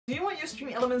Do you want your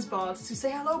StreamElements bot to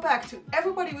say hello back to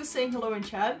everybody who's saying hello in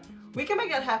chat? We can make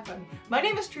that happen. My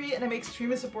name is Trui and I make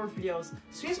streamer support videos.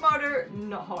 Stream smarter,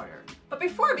 not harder. But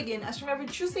before I begin, I stream every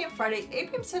Tuesday and Friday,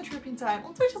 8 PM Central European Time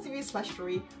on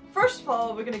twitch.tv/Trui. First of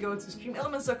all, we're gonna go to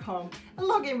StreamElements.com and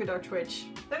log in with our Twitch.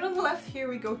 Then on the left here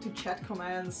we go to chat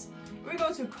commands. We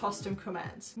go to custom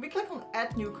commands. We click on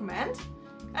add new command.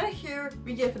 And here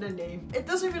we give it a name. It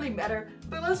doesn't really matter,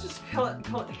 but let's just call it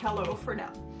hello for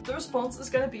now. The response is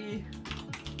gonna be,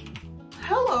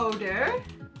 hello there.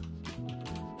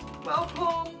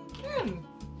 Welcome in.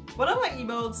 One of my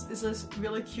emotes is this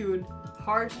really cute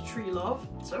heart tree love.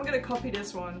 So I'm gonna copy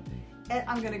this one and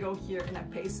I'm gonna go here and I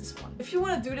paste this one. If you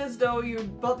want to do this though, your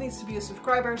bot needs to be a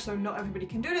subscriber, so not everybody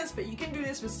can do this, but you can do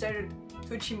this with standard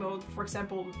Twitch emote, for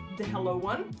example, the hello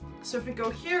one. So if we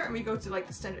go here and we go to like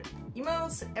the standard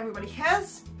emotes that everybody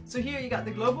has, so here you got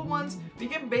the global ones. We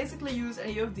can basically use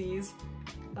any of these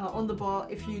on the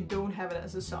bot if you don't have it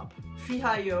as a sub.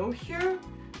 Fihayo here.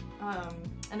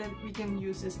 And then we can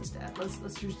use this instead.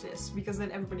 Let's use this because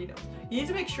then everybody knows. You need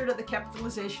to make sure that the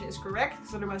capitalization is correct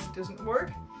because otherwise it doesn't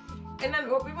work. And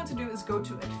then what we want to do is go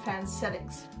to advanced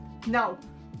settings. Now,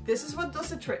 this is what does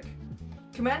the trick.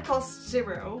 Command cost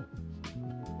 0.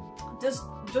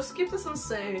 Just keep this on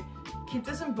say, keep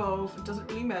this in both, it doesn't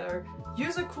really matter.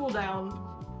 Use a cooldown.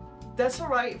 That's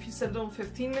alright if you set it on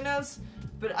 15 minutes,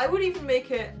 but I would even make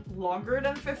it longer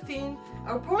than 15.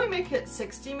 I would probably make it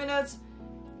 60 minutes.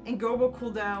 And global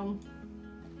cooldown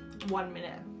 1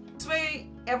 minute. This way,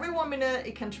 every 1 minute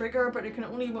it can trigger, but it can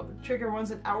only trigger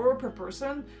once an hour per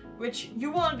person, which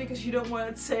you want because you don't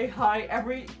want to say hi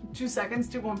every 2 seconds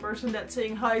to one person that's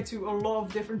saying hi to a lot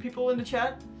of different people in the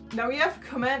chat. Now we have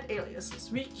command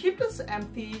aliases. We keep this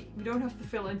empty, we don't have to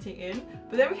fill anything in,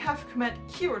 but then we have command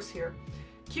keywords here.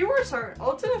 Keywords are an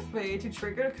alternative way to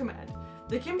trigger the command.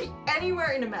 They can be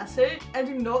anywhere in a message and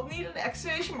do not need an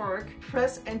exclamation mark.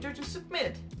 Press enter to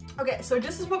submit. Okay, so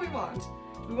this is what we want.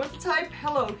 We want to type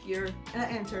hello here and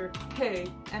enter. Hey,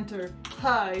 enter.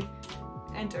 Hi,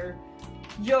 enter.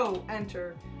 Yo,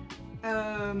 enter.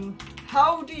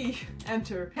 Howdy,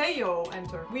 enter. Hey yo,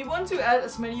 enter. We want to add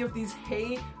as many of these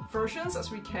hey versions as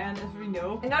we can, as we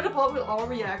know. And now the bot will all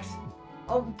react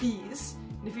on these.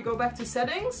 And if you go back to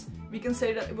settings, we can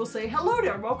say that it will say hello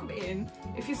there, welcome in.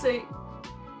 If you say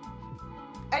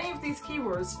any of these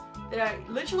keywords that I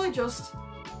literally just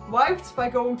wiped by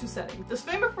going to settings.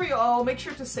 Disclaimer for you all, make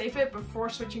sure to save it before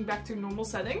switching back to normal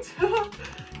settings.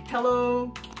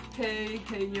 Hello, hey,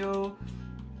 hey yo,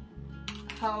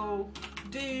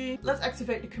 howdy. Let's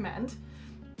activate the command.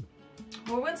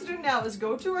 What we want to do now is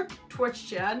go to our Twitch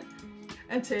chat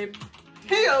and type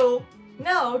heyo.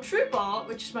 Now Trui bot,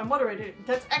 which is my moderator,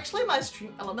 that's actually my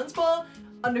StreamElements bot.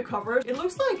 Undercover. It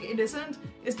looks like it isn't.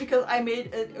 It's because I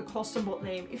made a custom bot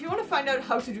name. If you want to find out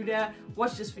how to do that,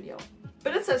 watch this video.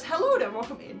 But it says hello there,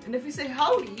 welcome in. And if we say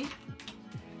howdy,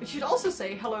 it should also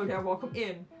say hello there, welcome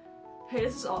in. Hey,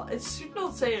 this is all. It should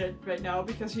not say it right now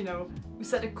because, you know, we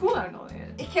set a cooldown on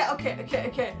it.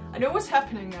 Okay. I know what's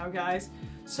happening now, guys.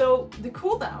 So the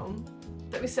cooldown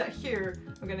that we set here,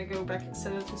 I'm gonna go back and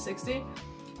set it to 60.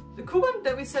 The cooldown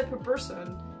that we set per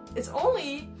person, it's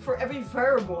only for every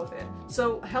variable of it.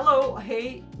 So hello,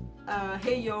 hey,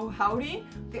 hey yo, howdy,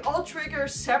 they all trigger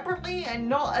separately and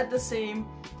not at the same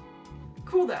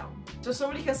cooldown. So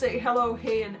somebody can say hello,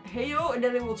 hey, and hey yo, and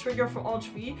then it will trigger for all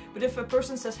three. But if a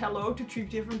person says hello to 3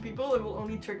 different people, it will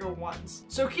only trigger once.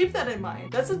 So keep that in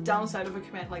mind. That's a downside of a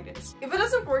command like this. If it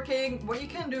isn't working, what you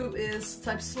can do is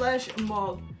type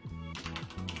 /mod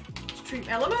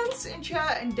StreamElements in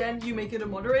chat, and then you make it a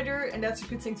moderator, and that's a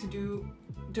good thing to do.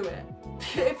 Do it.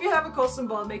 If you have a custom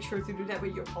bot, make sure to do that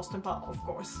with your custom bot, of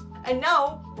course. And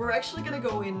now we're actually gonna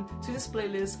go into this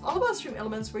playlist all about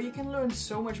StreamElements, where you can learn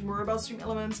so much more about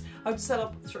StreamElements, how to set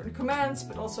up certain commands,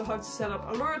 but also how to set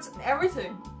up alerts and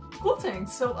everything. Cool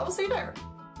things. So I will see you there.